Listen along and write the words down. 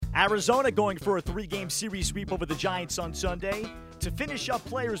Arizona going for a 3-game series sweep over the Giants on Sunday. To finish up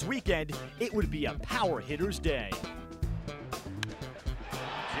Players Weekend, it would be a power hitter's day.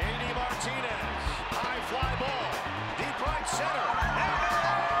 J.D. Martinez, high fly ball, deep right center, and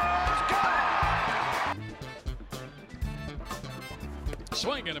it's gone!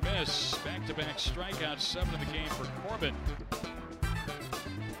 Swing and a miss. Back-to-back strikeouts, 7 in the game for Corbin.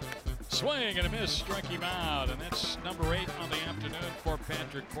 Swing and a miss, struck him out, and that's number 8 on the afternoon for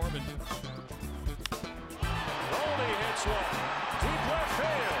Patrick Corbin. Goldie hits one, deep left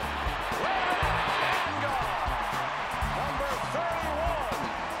field, and gone. Number 31,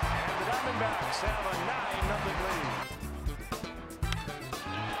 and the Diamondbacks have a 9-0 lead.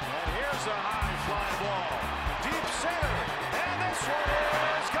 And here's a high fly ball, deep center, and this one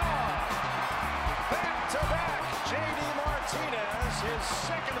is gone. Back-to-back, J.D. Martinez, his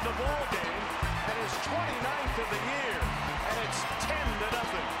second of the ball game, and his 29th of the year, and it's 10-0.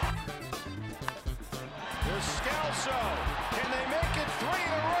 Descalso, can they make it 3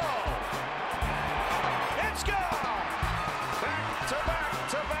 in a row? It's gone!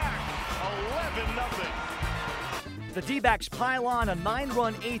 Back-to-back-to-back, 11-0. The D-backs pile on a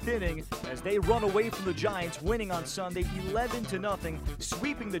 9-run 8th inning as they run away from the Giants, winning on Sunday 11-0,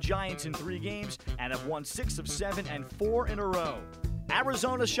 sweeping the Giants in 3 games and have won 6 of 7 and 4 in a row.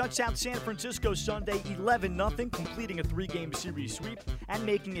 Arizona shuts out San Francisco Sunday 11-0, completing a 3-game series sweep and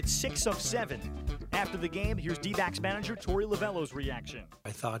making it 6 of 7. After the game, here's D-backs manager Torey Lovullo's reaction.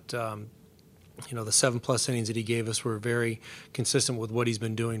 I thought, the 7+ innings that he gave us were very consistent with what he's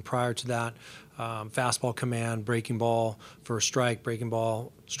been doing prior to that. Fastball command, breaking ball for a strike, breaking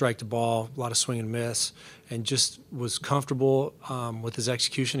ball, strike to ball, a lot of swing and miss, and just was comfortable with his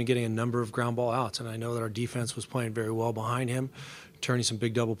execution and getting a number of ground ball outs. And I know that our defense was playing very well behind him, turning some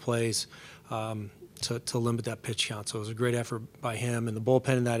big double plays to limit that pitch count. So it was a great effort by him, and the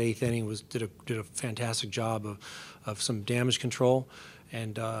bullpen in that 8th inning did a fantastic job of some damage control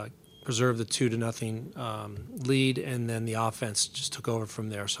and preserved the 2-0 lead, and then the offense just took over from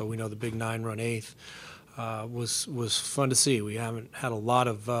there. So we know the big 9-run 8th was fun to see. We haven't had a lot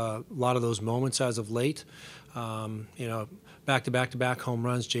of those moments as of late. Back-to-back home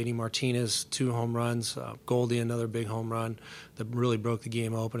runs. J.D. Martinez, 2 home runs. Goldie, another big home run that really broke the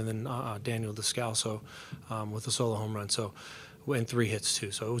game open, and then Daniel Descalso with a solo home run. So, and 3 hits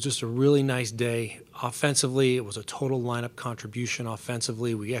too. So it was just a really nice day. Offensively, it was a total lineup contribution.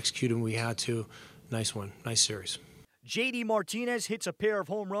 Offensively, we executed when we had to. Nice one, nice series. J.D. Martinez hits a pair of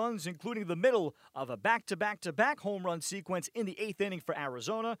home runs, including the middle of a back-to-back-to-back home run sequence in the 8th inning for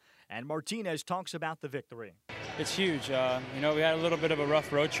Arizona, and Martinez talks about the victory. It's huge. We had a little bit of a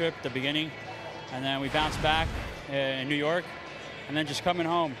rough road trip at the beginning, and then we bounced back in New York, and then just coming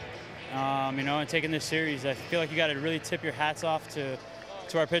home, and taking this series. I feel like you got to really tip your hats off to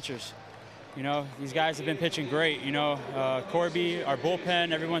our pitchers. These guys have been pitching great. Corby, our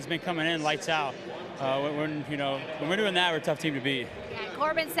bullpen, everyone's been coming in lights out. When we're doing that, we're a tough team to beat. Yeah,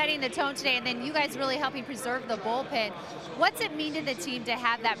 Corbin setting the tone today, and then you guys really helping preserve the bullpen. What's it mean to the team to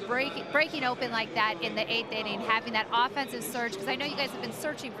have that breaking open like that in the 8th inning, having that offensive surge? Because I know you guys have been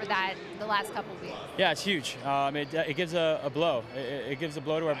searching for that the last couple of weeks. Yeah, it's huge. It gives a blow. It gives a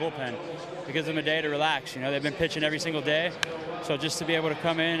blow to our bullpen. It gives them a day to relax. They've been pitching every single day, so just to be able to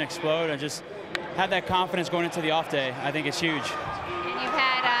come in, explode, and just have that confidence going into the off day, I think it's huge. And you've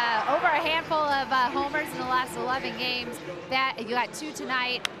had over a handful of homers in the last 11 games. You got 2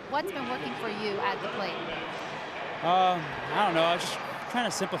 tonight. What's been working for you at the plate? I don't know. I was just trying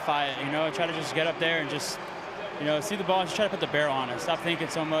to simplify it. Try to just get up there and just, see the ball and just try to put the barrel on it. Stop thinking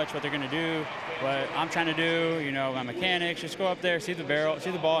so much what they're going to do, what I'm trying to do. My mechanics. Just go up there, see the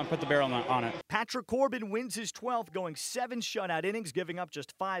ball, and put the barrel on it. Patrick Corbin wins his 12th, going 7 shutout innings, giving up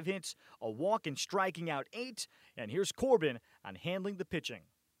just 5 hits, a walk, and striking out 8. And here's Corbin on handling the pitching.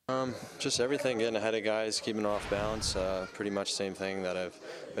 Just everything, getting ahead of guys, keeping off balance. Pretty much same thing that I've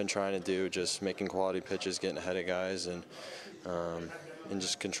been trying to do, just making quality pitches, getting ahead of guys, and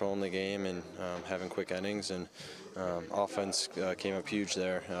just controlling the game and having quick innings. And offense came up huge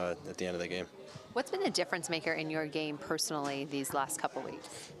there at the end of the game. What's been the difference maker in your game personally these last couple weeks?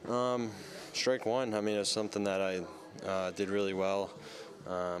 Strike one. I mean, it's something that I did really well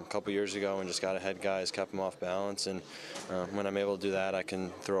a couple years ago and just got ahead guys, kept them off balance, and when I'm able to do that, I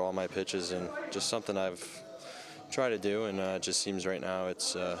can throw all my pitches, and just something I've tried to do, and it just seems right now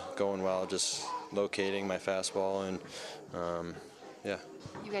it's going well, just locating my fastball, and yeah.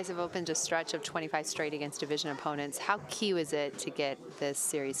 You guys have opened a stretch of 25 straight against division opponents. How key was it to get this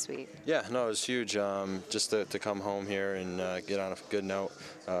series sweep? Yeah, no, it was huge. Just to come home here and get on a good note.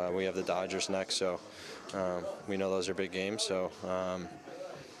 We have the Dodgers next, so we know those are big games. So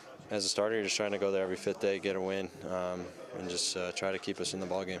as a starter, you're just trying to go there every fifth day, get a win, and just try to keep us in the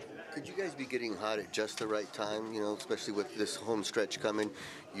ballgame. Could you guys be getting hot at just the right time, especially with this home stretch coming?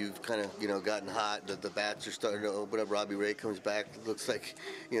 You've kind of, gotten hot. The bats are starting to open up. Robbie Ray comes back. It looks like,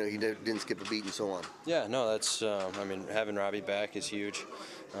 he didn't skip a beat and so on. Yeah, no, that's, having Robbie back is huge.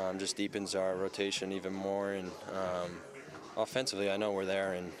 Just deepens our rotation even more. And offensively, I know we're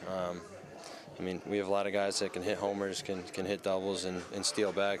there. And, we have a lot of guys that can hit homers, can hit doubles, and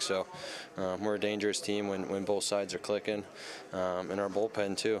steal back. So we're a dangerous team when both sides are clicking. And our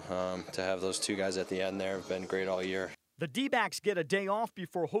bullpen, too, to have those two guys at the end there have been great all year. The D-backs get a day off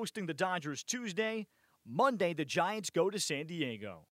before hosting the Dodgers Tuesday. Monday, the Giants go to San Diego.